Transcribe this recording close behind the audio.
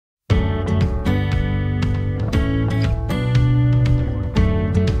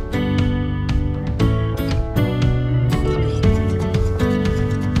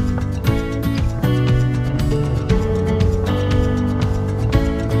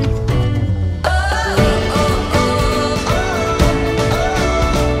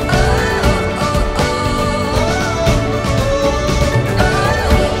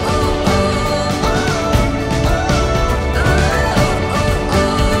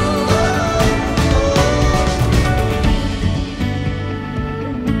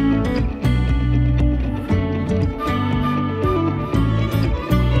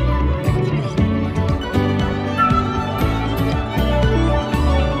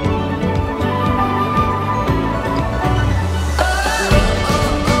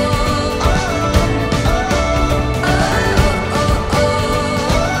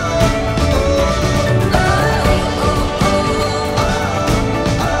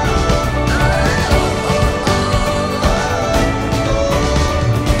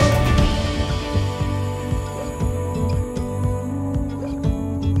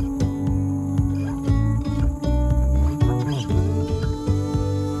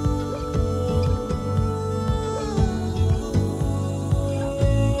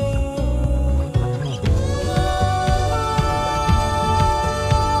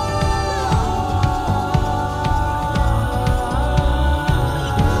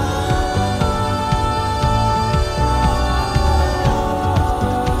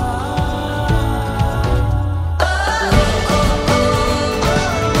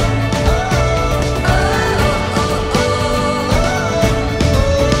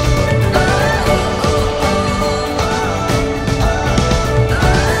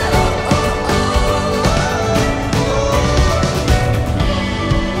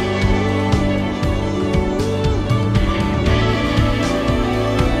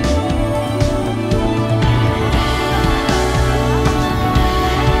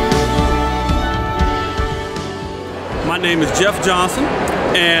name is Jeff Johnson,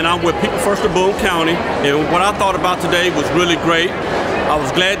 and I'm with People First of Boone County. And what I thought about today was really great. I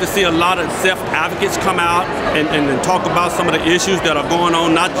was glad to see a lot of self-advocates come out and talk about some of the issues that are going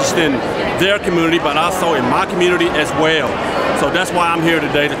on, not just in their community, but also in my community as well. So that's why I'm here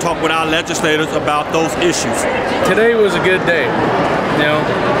today, to talk with our legislators about those issues. Today was a good day. You know,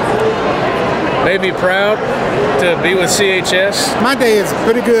 made me proud to be with CHS. My day is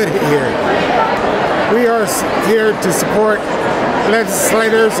pretty good here. We are here to support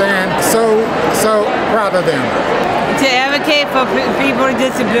legislators and so proud of them. To advocate for people with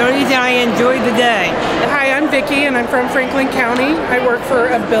disabilities, and I enjoyed the day. Hi, I'm Vicki and I'm from Franklin County. I work for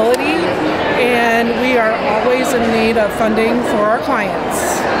Ability and we are always in need of funding for our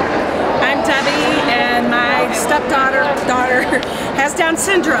clients. I'm Debbie and my stepdaughter has Down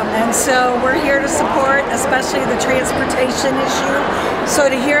syndrome, and so we're here to support especially the transportation issue. So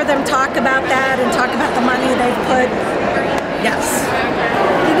to hear them talk about that and talk about the money they've put, yes.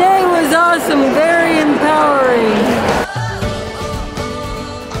 Today was awesome, very empowering.